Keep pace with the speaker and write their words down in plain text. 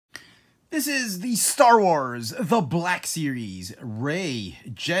This is the Star Wars The Black Series Rey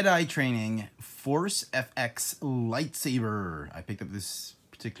Jedi Training Force FX Lightsaber. I picked up this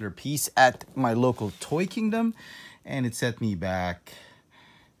particular piece at my local Toy Kingdom and it set me back.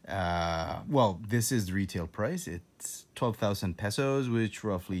 Well, this is the retail price. It's 12,000 pesos, which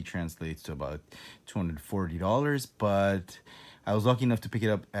roughly translates to about $240. But I was lucky enough to pick it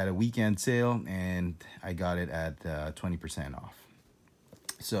up at a weekend sale and I got it at 20% off.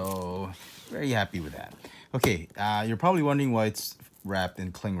 So, very happy with that. Okay, you're probably wondering why it's wrapped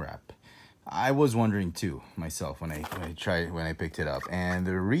in cling wrap. I was wondering too, myself, when I picked it up. And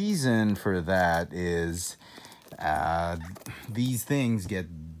the reason for that is these things get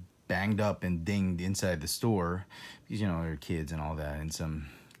banged up and dinged inside the store. Because, you know, they're kids and all that. And some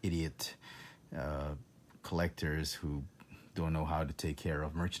idiot collectors who don't know how to take care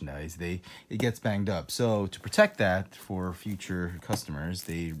of merchandise, it gets banged up. So to protect that for future customers,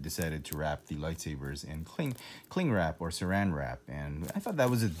 they decided to wrap the lightsabers in cling wrap or saran wrap, and I thought that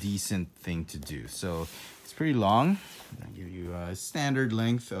was a decent thing to do. So it's pretty long. I'll give you a standard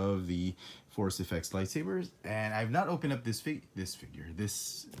length of the Force FX lightsabers, and I've not opened up this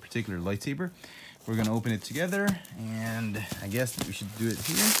particular lightsaber. We're gonna open it together, and I guess we should do it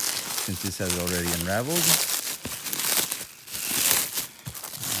here since this has already unraveled.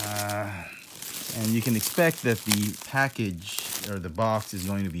 And you can expect that the package or the box is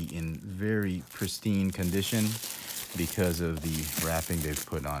going to be in very pristine condition because of the wrapping they've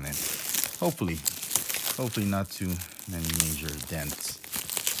put on it. Hopefully not too many major dents.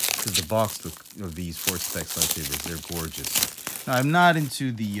 Because the box look of these Force FX lightsabers, they're gorgeous. Now, I'm not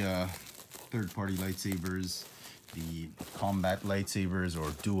into the third-party lightsabers, the combat lightsabers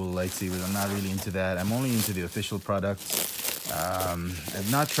or dual lightsabers. I'm not really into that. I'm only into the official product. I've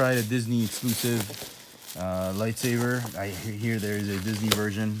not tried a Disney exclusive lightsaber. I hear there is a Disney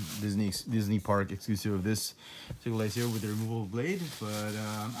version, Disney park exclusive of this particular lightsaber with the removable blade, but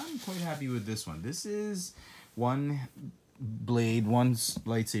I'm quite happy with this one. This is one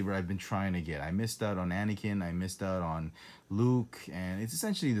lightsaber I've been trying to get. I missed out on Anakin, I missed out on Luke, and it's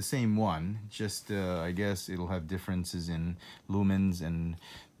essentially the same one, just I guess it'll have differences in lumens and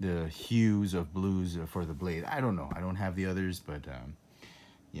the hues of blues for the blade. I don't know, I don't have the others, but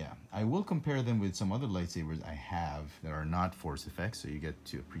yeah, I will compare them with some other lightsabers I have that are not Force FX, so you get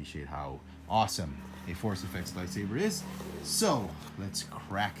to appreciate how awesome a Force FX lightsaber is. So let's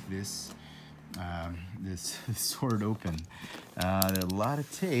crack this this sword open. There's a lot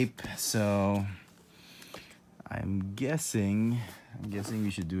of tape, so I'm guessing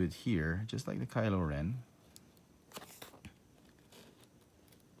we should do it here, just like the Kylo Ren.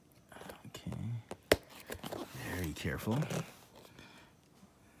 Okay, very careful.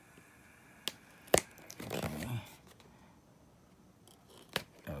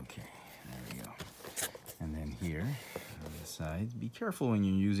 Okay, there we go. And then here on the sides, be careful when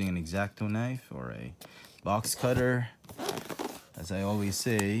you're using an X-Acto knife or a box cutter. As I always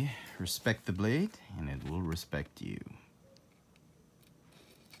say, respect the blade and it will respect you.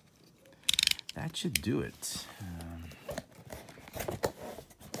 That should do it.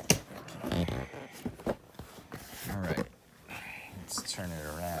 Alright, let's turn it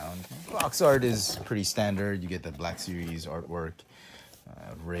around. Box art is pretty standard. You get the Black Series artwork,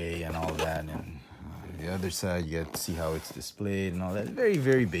 Rey and all that, and the other side you get to see how it's displayed and all that. Very,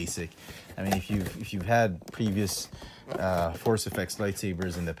 very basic. I mean, if you've had previous Force FX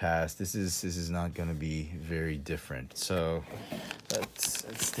lightsabers in the past, this is not going to be very different. So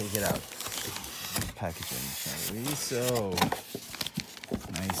let's take it out. Packaging, shall we? So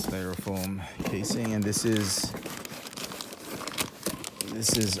nice styrofoam casing, and this is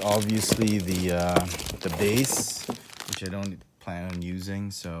obviously the base, which I don't plan on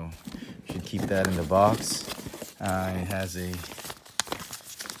using, so should keep that in the box. It has a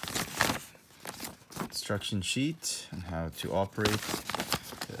instruction sheet on how to operate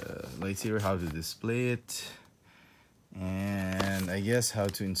the lightsaber, how to display it, and I guess how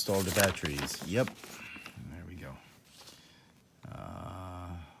to install the batteries. Yep, there we go.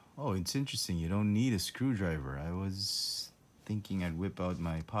 Oh, it's interesting, you don't need a screwdriver. I was thinking I'd whip out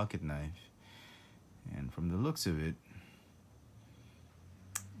my pocket knife, and from the looks of it,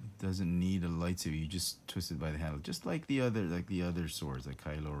 doesn't need a lightsaber. You just twist it by the handle, just like the other swords, like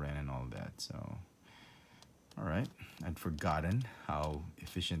Kylo Ren and all that. So, all right, I'd forgotten how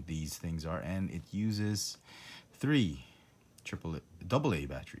efficient these things are, and it uses 3 AA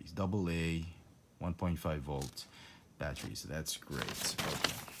batteries, AA 1.5 volt batteries. So that's great.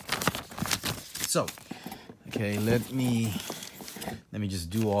 Okay. So, okay, let me just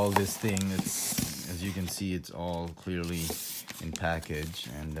do all this thing. It's, as you can see, it's all clearly in package,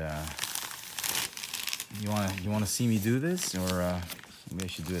 and You wanna see me do this, or maybe I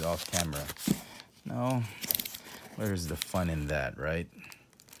should do it off camera? No. Where's the fun in that, right?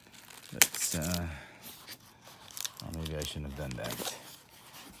 Let's. Oh, maybe I shouldn't have done that.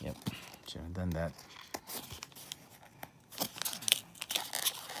 Yep, shouldn't have done that.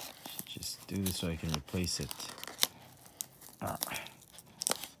 Should just do this so I can replace it. Ah.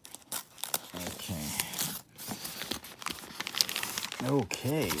 Okay.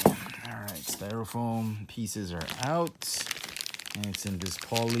 Okay. All right. Styrofoam pieces are out, and it's in this It's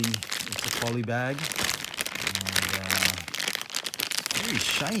a poly bag, and it's very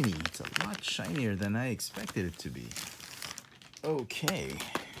shiny. It's a lot shinier than I expected it to be. Okay.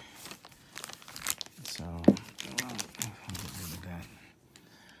 So, I'll get rid of that.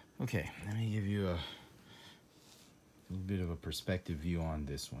 Okay. Let me give you a little bit of a perspective view on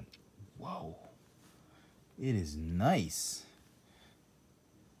this one. Whoa. It is nice.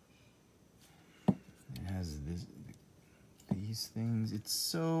 It has these things. It's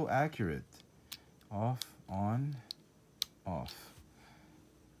so accurate. Off, on, off.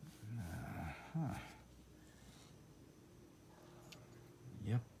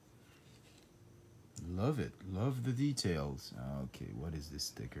 Yep. Love it. Love the details. Okay, what is this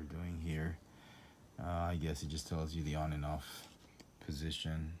sticker doing here? I guess it just tells you the on and off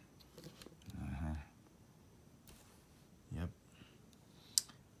position. Yep.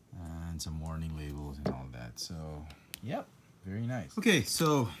 And some warning labels and all that. So, yep, very nice. Okay,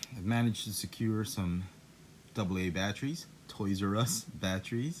 so I've managed to secure some AA batteries, Toys R Us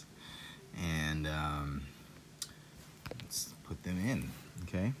batteries, and let's put them in.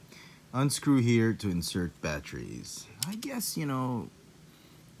 Okay, unscrew here to insert batteries. I guess, you know,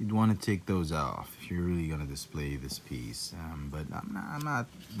 you'd want to take those off if you're really gonna display this piece, but I'm not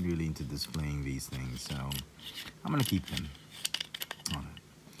really into displaying these things, so I'm gonna keep them on it.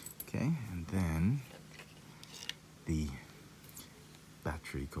 Okay, and then the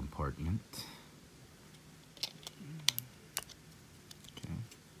battery compartment. Okay,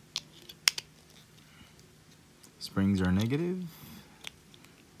 springs are negative,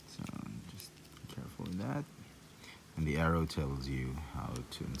 so just be careful with that. And the arrow tells you how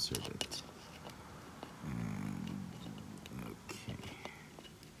to insert it. And, okay.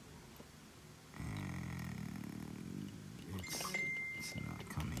 And it's not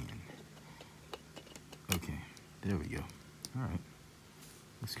coming in. Okay, there we go. All right,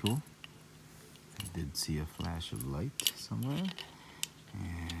 looks cool. I did see a flash of light somewhere.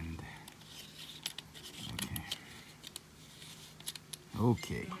 And, okay.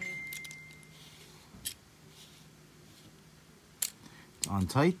 Okay. On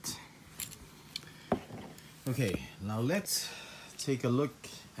tight. Okay, now let's take a look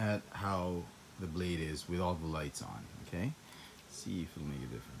at how the blade is with all the lights on. Okay, see if it'll make a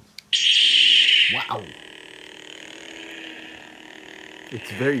difference. Wow,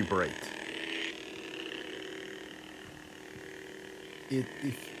 it's very bright. If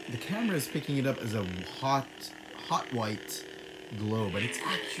the camera is picking it up as a hot white glow, but it's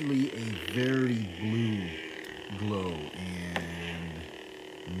actually a very blue glow. And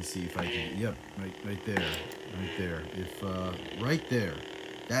let me see if I can. Yep, right there. If right there,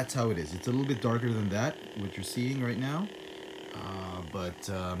 that's how it is. It's a little bit darker than that, what you're seeing right now. But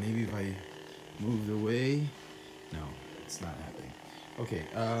maybe if I move it away, no, it's not happening. Okay.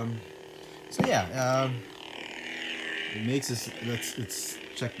 So yeah, it makes us. Let's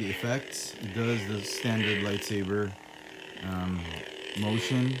check the effects. It does the standard lightsaber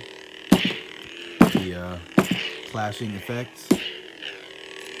motion, the flashing effects.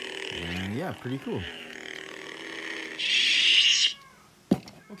 And yeah, pretty cool.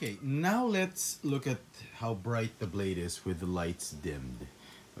 Okay, now let's look at how bright the blade is with the lights dimmed.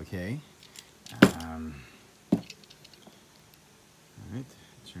 Okay. Alright,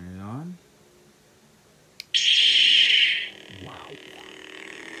 turn it on. Wow.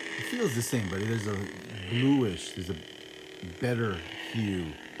 It feels the same, but there's a bluish, there's a better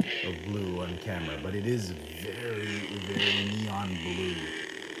hue of blue on camera, but it is very, very neon blue.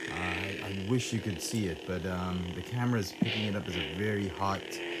 I wish you could see it, but the camera is picking it up as a very hot,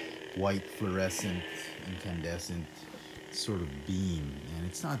 white, fluorescent, incandescent sort of beam, and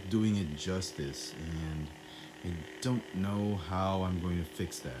it's not doing it justice, and I don't know how I'm going to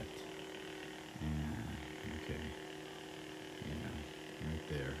fix that. Yeah, okay. Yeah, right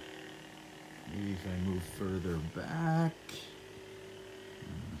there. Maybe if I move further back.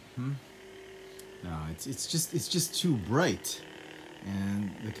 No, it's just too bright.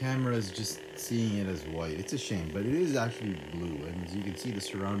 And the camera is just seeing it as white. It's a shame, but it is actually blue. And as you can see, the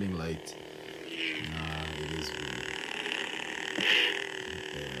surrounding light, it is blue. Right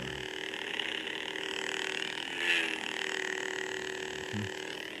there.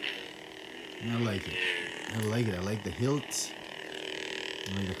 I like it. I like it. I like the hilt.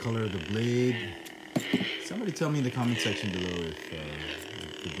 I like the color of the blade. Somebody tell me in the comment section below if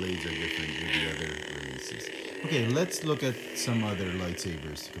the blades are different with the other releases. Okay, let's look at some other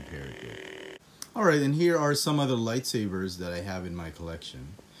lightsabers to compare it with. Alright, and here are some other lightsabers that I have in my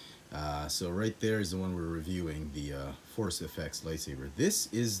collection. So right there is the one we're reviewing, the Force Effects lightsaber. This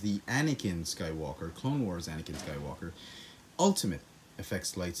is the Anakin Skywalker, Clone Wars Anakin Skywalker, Ultimate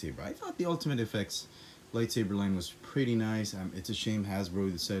Effects lightsaber. I thought the Ultimate Effects lightsaber line was pretty nice. It's a shame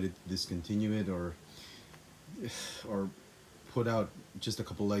Hasbro decided to discontinue it or put out just a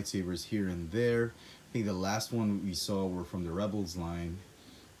couple lightsabers here and there. I think the last one we saw were from the Rebels line,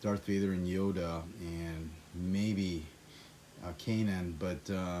 Darth Vader and Yoda, and maybe Kanan, but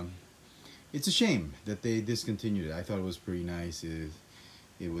it's a shame that they discontinued it. I thought it was pretty nice. It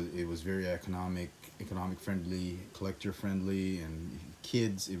was very economic friendly, collector friendly, and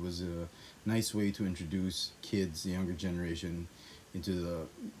kids. It was a nice way to introduce kids, the younger generation, into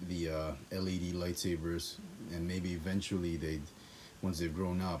the LED lightsabers, and maybe eventually once they've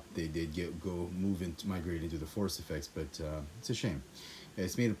grown up, they'd migrate into the Force Effects. But it's a shame.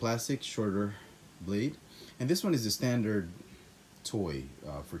 It's made of plastic, shorter blade, and this one is the standard toy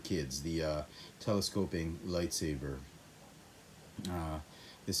for kids, the telescoping lightsaber.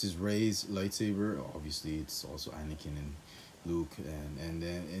 This is Rey's lightsaber. Obviously, it's also Anakin and Luke, and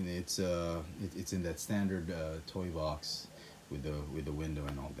it's in that standard toy box with the window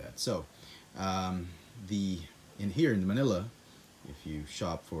and all that. So here in Manila, if you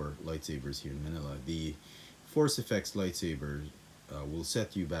shop for lightsabers here in Manila, the Force Effects lightsaber will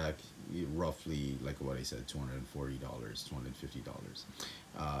set you back roughly, like what I said, $240, $250.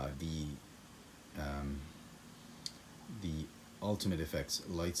 The Ultimate Effects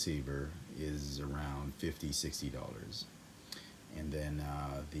lightsaber is around $50, $60. And then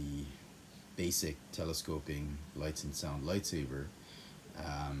the basic telescoping lights and sound lightsaber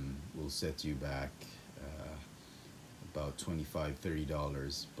will set you back about $25,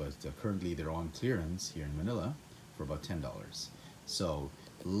 $30, but currently they're on clearance here in Manila for about $10. So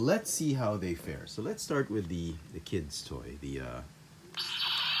let's see how they fare. So let's start with the kids toy, the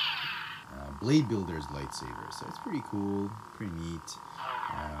Blade Builder's lightsaber. So it's pretty cool, pretty neat.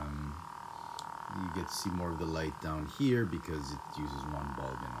 You get to see more of the light down here because it uses one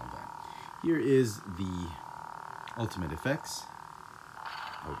bulb and all that. Here is the Ultimate Effects.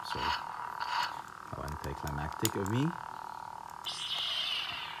 Oh, sorry. How anticlimactic of me.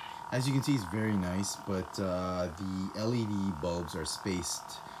 As you can see, it's very nice, but the LED bulbs are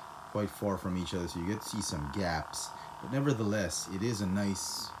spaced quite far from each other, so you get to see some gaps. But nevertheless, it is a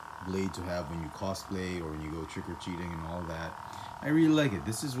nice blade to have when you cosplay or when you go trick-or-treating and all that. I really like it.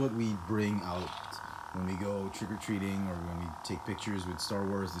 This is what we bring out when we go trick-or-treating or when we take pictures with Star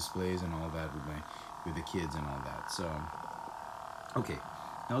Wars displays and all that with the kids and all that. So, okay,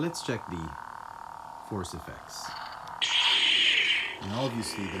 now let's check the Force Effects. And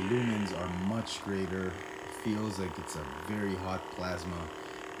obviously the lumens are much greater. It feels like it's a very hot plasma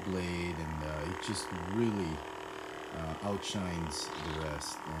blade, and it just really outshines the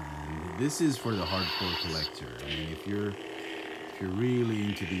rest. And this is for the hardcore collector. I mean, if you're really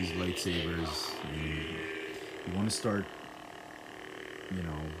into these lightsabers, you want to start,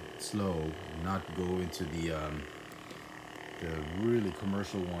 slow, not go into the really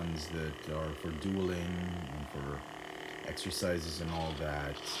commercial ones that are for dueling and for exercises and all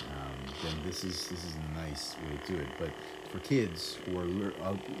that, then this is a nice way to do it. But for kids who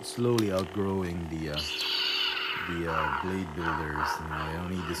are slowly outgrowing the blade builders, they don't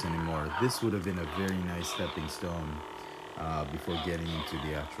need this anymore. This would have been a very nice stepping stone before getting into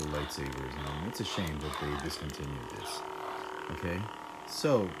the actual lightsabers. It's a shame that they discontinued this. Okay,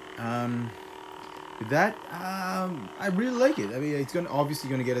 so with that, I really like it. I mean, it's obviously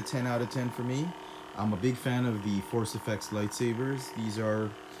gonna get a 10 out of 10 for me. I'm a big fan of the Force Effects lightsabers. These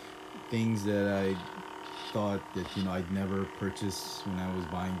are things that I thought that I'd never purchase when I was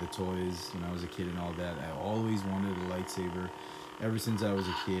buying the toys when I was a kid and all that. I always wanted a lightsaber ever since I was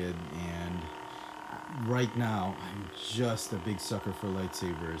a kid, and right now I'm just a big sucker for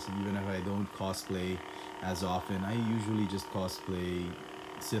lightsabers. And even if I don't cosplay as often, I usually just cosplay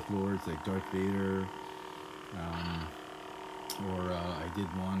Sith Lords like Darth Vader, or I did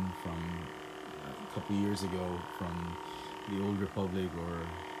one from a couple years ago from the Old Republic,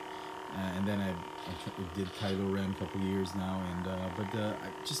 and then I did Kylo Ren a couple years now, and but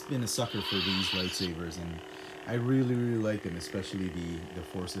I've just been a sucker for these lightsabers, and I really like them, especially the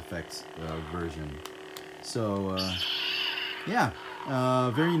Force Effects version. So yeah,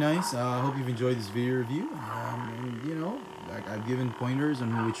 Very nice. I hope you've enjoyed this video review. And you know, I've given pointers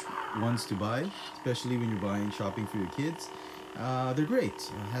on which ones to buy, especially when you're buying shopping for your kids. They're great.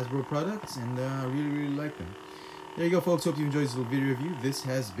 Hasbro products, and really like them. There you go, folks. Hope you enjoyed this little video review. This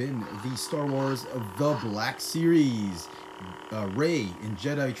has been the Star Wars The Black Series. Rey in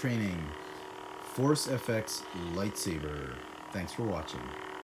Jedi training. Force FX lightsaber. Thanks for watching.